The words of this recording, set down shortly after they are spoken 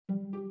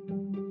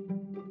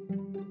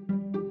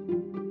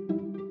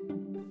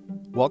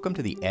Welcome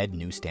to the Ed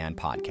Newsstand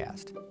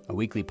Podcast, a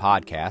weekly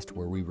podcast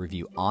where we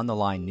review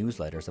on-the-line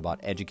newsletters about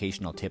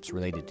educational tips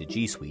related to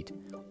G Suite,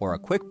 or a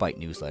quick bite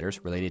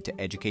newsletters related to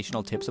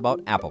educational tips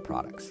about Apple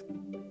products.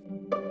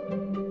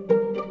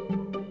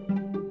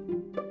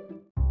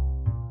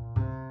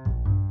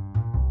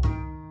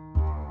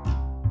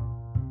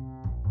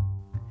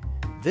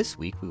 This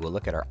week we will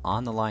look at our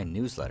on-the-line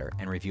newsletter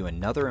and review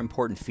another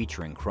important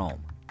feature in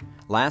Chrome.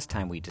 Last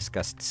time we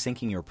discussed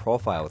syncing your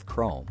profile with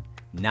Chrome.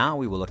 Now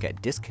we will look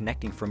at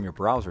disconnecting from your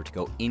browser to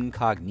go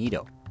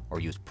incognito,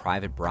 or use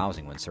private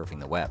browsing when surfing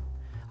the web.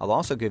 I'll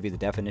also give you the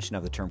definition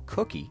of the term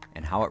cookie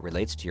and how it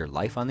relates to your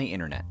life on the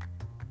internet.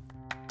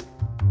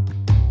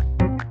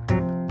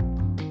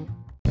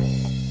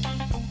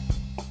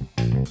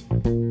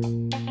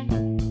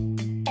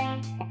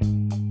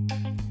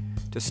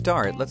 To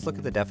start, let's look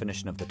at the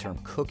definition of the term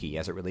cookie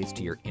as it relates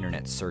to your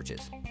internet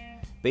searches.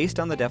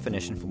 Based on the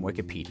definition from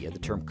Wikipedia, the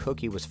term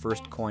cookie was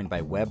first coined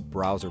by web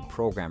browser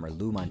programmer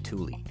Lou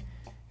Montulli.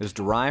 It was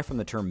derived from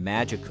the term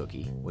magic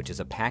cookie, which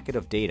is a packet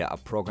of data a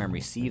program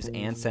receives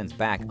and sends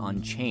back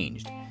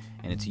unchanged,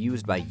 and it's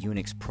used by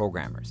Unix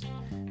programmers.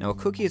 Now, a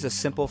cookie is a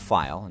simple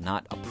file,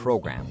 not a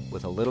program,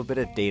 with a little bit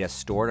of data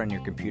stored on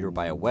your computer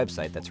by a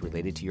website that's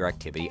related to your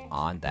activity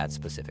on that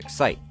specific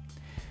site.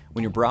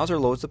 When your browser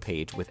loads a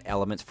page with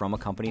elements from a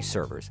company's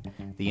servers,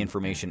 the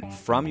information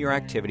from your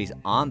activities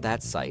on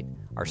that site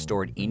are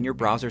stored in your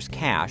browser's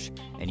cache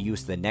and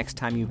used the next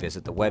time you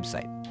visit the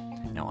website.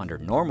 Now, under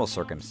normal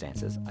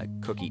circumstances, a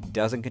cookie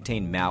doesn't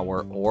contain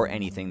malware or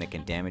anything that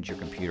can damage your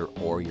computer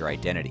or your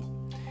identity.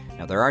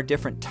 Now, there are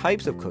different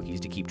types of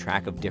cookies to keep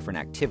track of different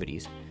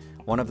activities.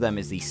 One of them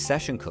is the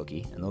session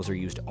cookie, and those are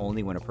used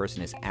only when a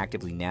person is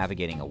actively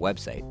navigating a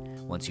website.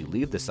 Once you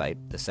leave the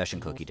site, the session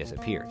cookie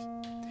disappears.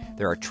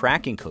 There are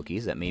tracking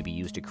cookies that may be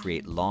used to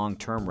create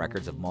long-term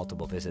records of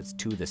multiple visits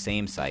to the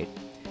same site.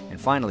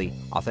 And finally,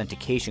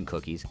 authentication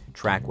cookies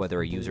track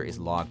whether a user is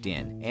logged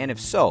in, and if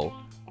so,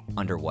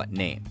 under what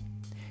name.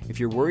 If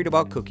you're worried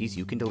about cookies,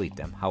 you can delete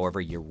them.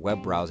 However, your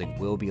web browsing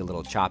will be a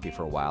little choppy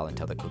for a while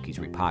until the cookies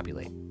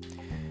repopulate.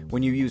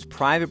 When you use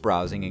private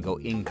browsing and go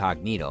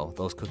incognito,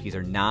 those cookies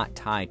are not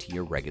tied to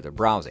your regular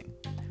browsing.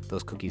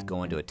 Those cookies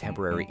go into a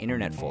temporary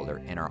internet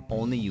folder and are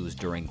only used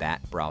during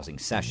that browsing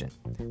session,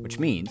 which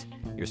means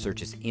your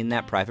searches in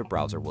that private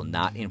browser will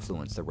not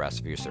influence the rest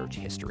of your search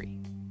history.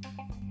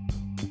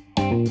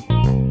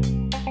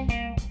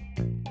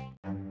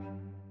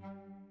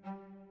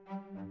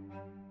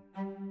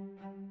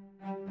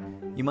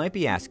 You might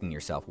be asking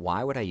yourself,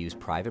 why would I use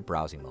private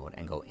browsing mode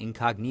and go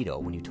incognito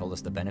when you told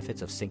us the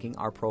benefits of syncing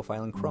our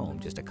profile in Chrome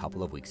just a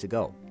couple of weeks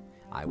ago?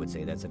 I would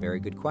say that's a very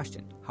good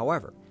question.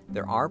 However,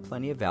 there are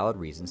plenty of valid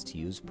reasons to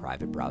use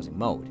private browsing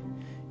mode.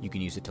 You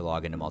can use it to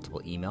log into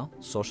multiple email,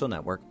 social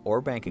network,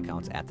 or bank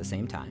accounts at the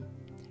same time.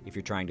 If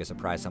you're trying to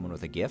surprise someone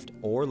with a gift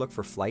or look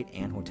for flight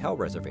and hotel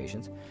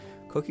reservations,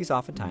 cookies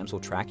oftentimes will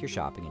track your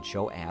shopping and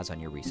show ads on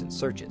your recent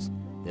searches.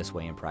 This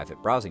way, in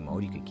private browsing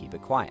mode, you can keep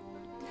it quiet.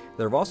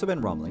 There have also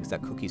been rumblings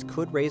that cookies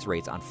could raise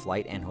rates on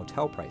flight and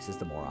hotel prices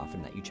the more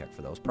often that you check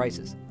for those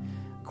prices.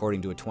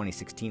 According to a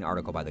 2016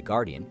 article by The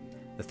Guardian,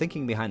 the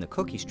thinking behind the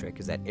cookies trick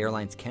is that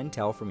airlines can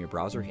tell from your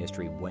browser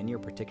history when you're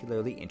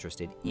particularly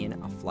interested in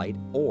a flight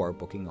or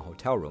booking a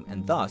hotel room,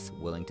 and thus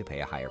willing to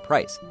pay a higher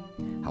price.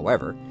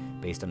 However,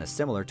 based on a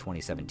similar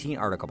 2017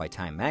 article by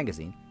Time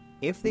magazine,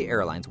 if the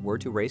airlines were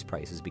to raise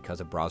prices because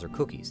of browser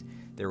cookies,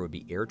 there would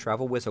be air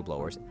travel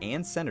whistleblowers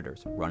and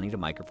senators running to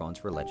microphones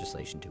for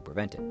legislation to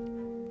prevent it.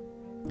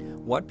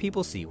 What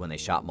people see when they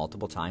shop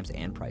multiple times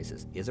and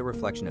prices is a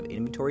reflection of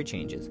inventory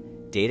changes,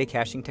 data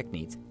caching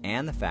techniques,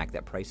 and the fact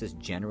that prices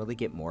generally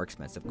get more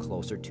expensive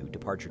closer to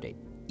departure date,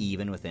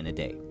 even within a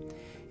day.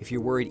 If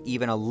you're worried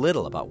even a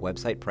little about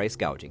website price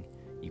gouging,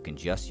 you can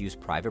just use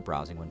private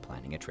browsing when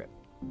planning a trip.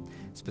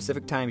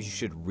 Specific times you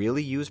should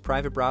really use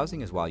private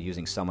browsing is while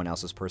using someone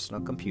else's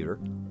personal computer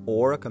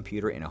or a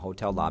computer in a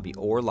hotel lobby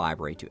or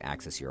library to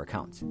access your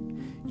accounts.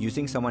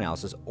 Using someone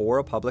else's or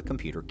a public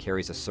computer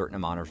carries a certain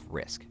amount of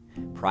risk.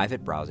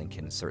 Private browsing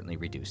can certainly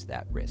reduce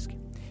that risk.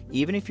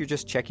 Even if you're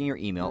just checking your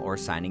email or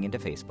signing into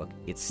Facebook,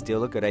 it's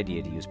still a good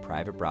idea to use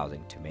private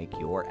browsing to make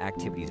your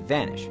activities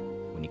vanish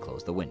when you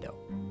close the window.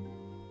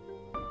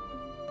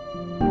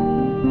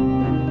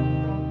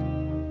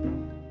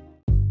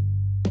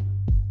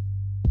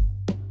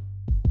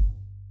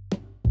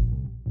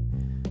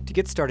 To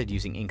get started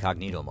using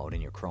incognito mode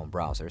in your Chrome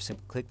browser,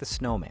 simply click the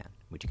snowman,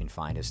 which you can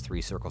find as 3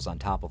 circles on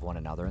top of one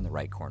another in the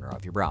right corner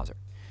of your browser.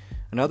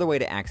 Another way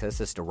to access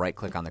is to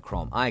right-click on the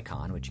Chrome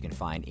icon, which you can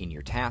find in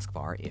your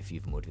taskbar if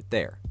you've moved it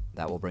there.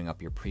 That will bring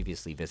up your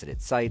previously visited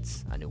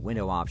sites, a new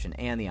window option,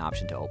 and the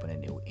option to open a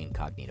new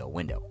incognito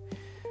window.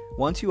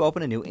 Once you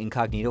open a new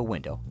incognito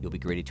window, you'll be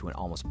greeted to an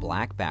almost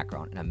black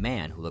background and a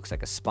man who looks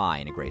like a spy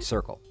in a gray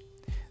circle.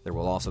 There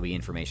will also be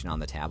information on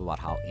the tab about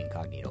how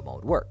incognito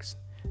mode works.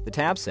 The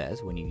tab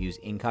says when you use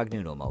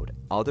incognito mode,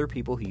 other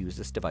people who use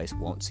this device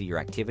won't see your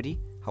activity.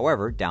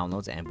 However,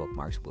 downloads and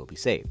bookmarks will be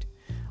saved.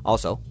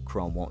 Also,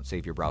 Chrome won't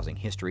save your browsing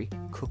history,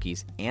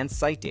 cookies, and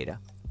site data,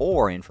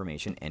 or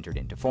information entered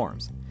into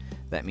forms.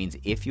 That means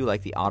if you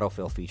like the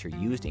autofill feature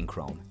used in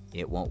Chrome,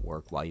 it won't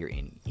work while you're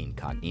in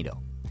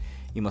Incognito.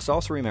 You must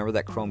also remember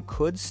that Chrome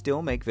could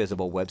still make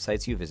visible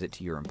websites you visit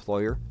to your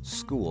employer,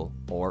 school,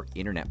 or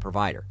internet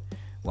provider.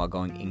 While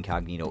going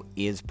incognito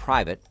is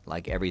private,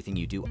 like everything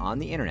you do on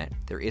the internet,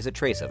 there is a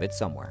trace of it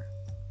somewhere.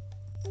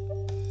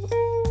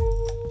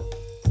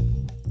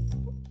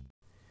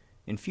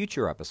 In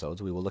future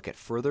episodes, we will look at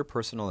further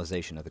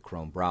personalization of the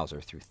Chrome browser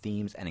through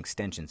themes and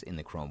extensions in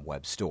the Chrome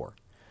Web Store.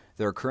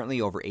 There are currently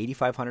over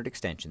 8,500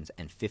 extensions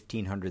and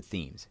 1,500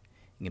 themes.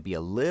 It can be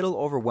a little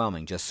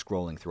overwhelming just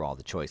scrolling through all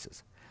the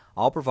choices.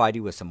 I'll provide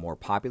you with some more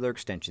popular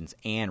extensions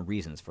and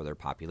reasons for their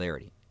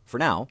popularity. For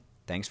now,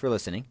 thanks for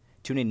listening.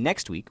 Tune in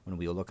next week when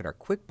we will look at our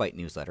Quick Bite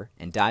newsletter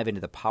and dive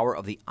into the power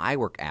of the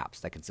iWork apps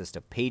that consist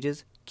of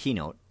Pages,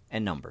 Keynote,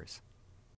 and Numbers.